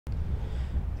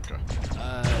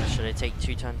Okay. Should I take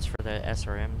 2 tons for the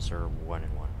SRMs or 1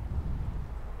 and 1?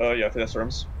 Yeah, for the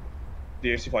SRMs.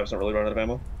 The AC-5s don't really run out of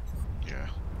ammo. Yeah.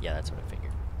 Yeah, that's what I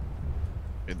figured.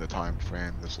 In the time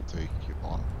frame, this will take you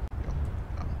long.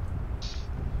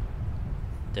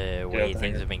 The way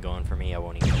things have been going for me, I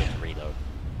won't even get to reload.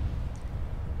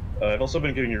 I've also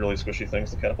been giving you really squishy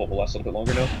things. The catapult will last a little bit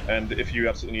longer now. And if you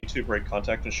absolutely need to break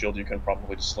contact and shield, you can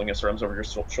probably just sling SRMs over your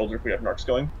shoulder if we have narcs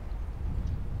going.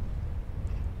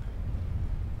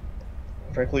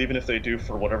 Frankly, even if they do,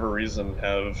 for whatever reason,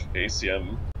 have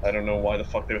ACM, I don't know why the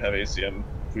fuck they would have ACM.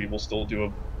 We will still do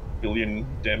 1 billion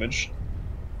damage.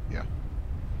 Yeah.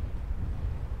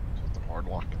 So they're hard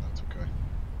locking, that's okay.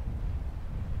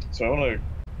 So I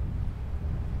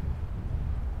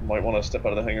might want to step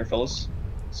out of the hangar, fellas,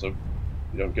 so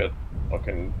you don't get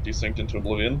fucking desynced into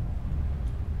oblivion.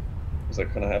 Because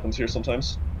that kind of happens here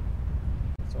sometimes.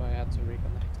 So I had to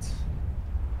reconnect.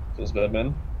 Feels bad,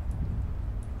 man.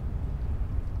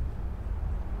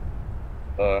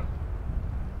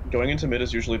 Going into mid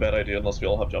is usually a bad idea unless we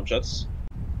all have jump jets.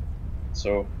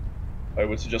 So I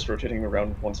would suggest rotating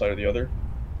around one side or the other.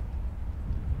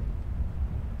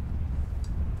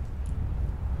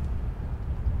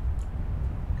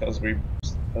 Because we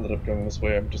ended up going this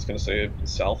way, I'm just going to say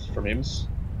south for memes.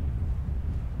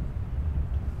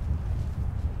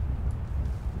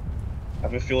 I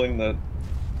have a feeling that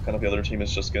kind of the other team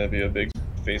is just going to be a big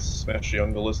face smash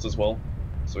jungle list as well,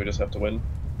 so we just have to win.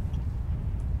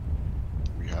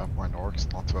 We have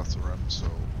minorics, not to SRM, so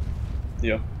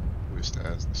yeah, waste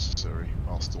as necessary.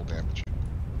 I'll still damage.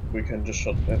 We can just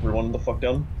shut everyone the fuck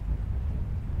down.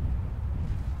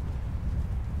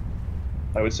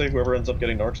 I would say whoever ends up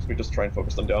getting narcs, we just try and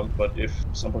focus them down, but if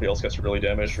somebody else gets really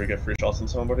damaged or you get free shots on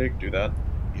somebody, do that.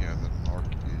 Yeah, the narc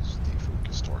is the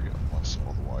focus target unless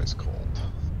otherwise called.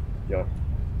 Yeah.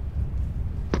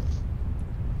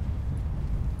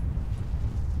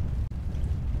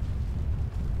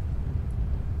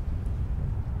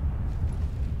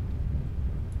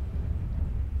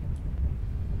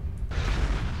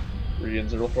 Three and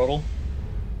 0 throttle.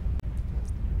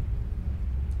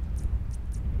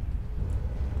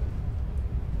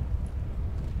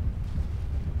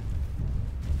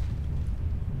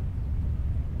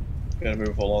 Gonna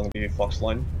move along the Fox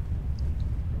line.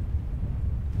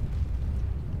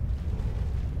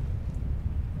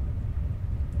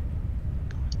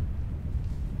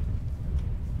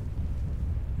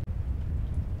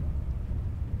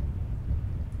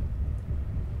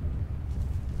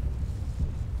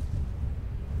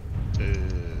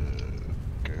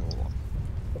 Okay, hold on.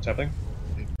 What's happening?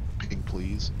 Ping,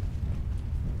 please.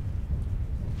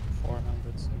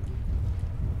 470.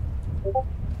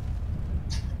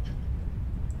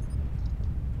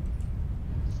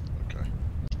 Okay.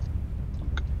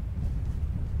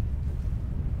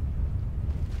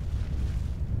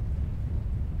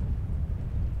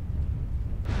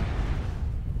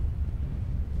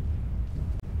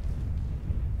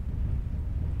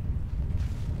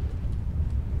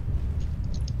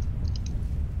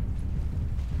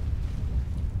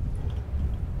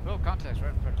 Oh, contacts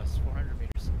right in front of us, 400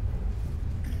 meters.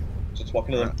 Just walk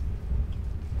into them.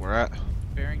 Where at?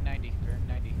 Bearing 90, bearing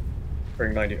 90.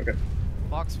 Bearing 90, okay.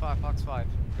 Fox 5,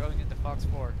 going into Fox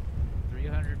 4,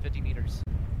 350 meters.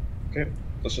 Okay,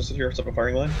 let's just sit here, set up a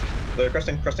firing line. They're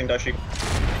cresting Daishi.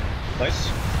 Nice.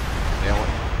 Nail it.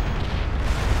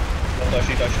 One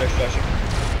Daishi.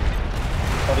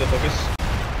 Probably the focus.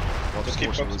 Well, Just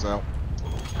keep focus. out.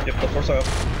 Yep, the force out.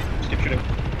 Just keep shooting.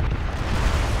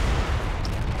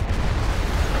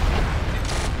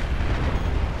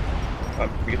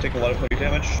 We can take a lot of heavy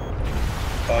damage.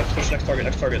 Let's push next target.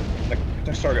 Next target,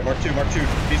 Mark 2,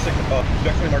 D6,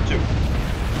 definitely Mark 2.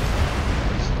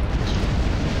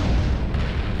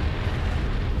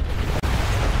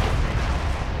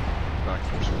 Back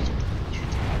forces.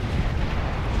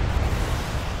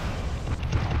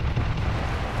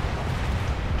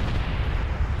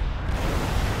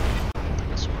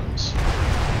 SRMs.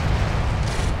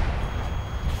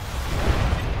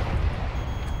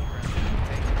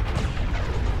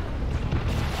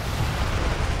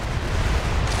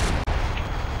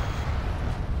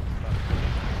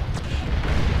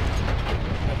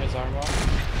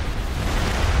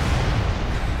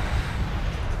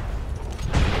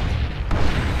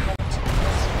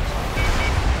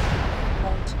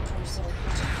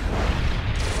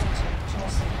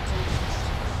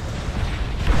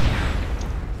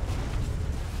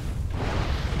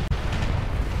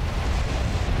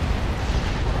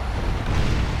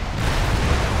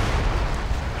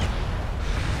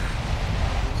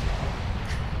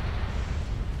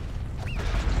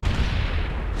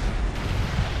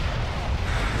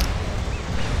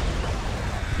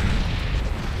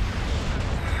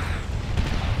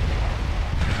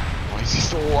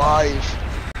 alive!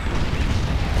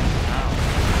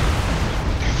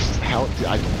 How?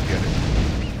 I don't get it.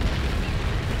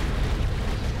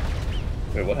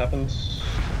 Wait, what happened?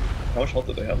 How much health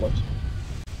did they have left?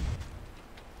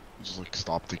 Just like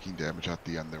stop taking damage at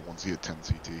the end there once he hit 10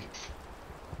 CT.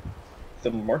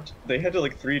 They had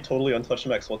like 3 totally untouched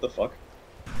mechs, what the fuck?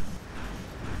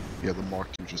 Yeah, the Mark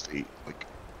II just ate like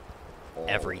all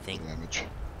Everything. the damage,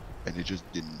 and it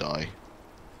just didn't die.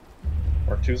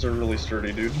 Mark IIs are really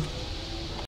sturdy, dude.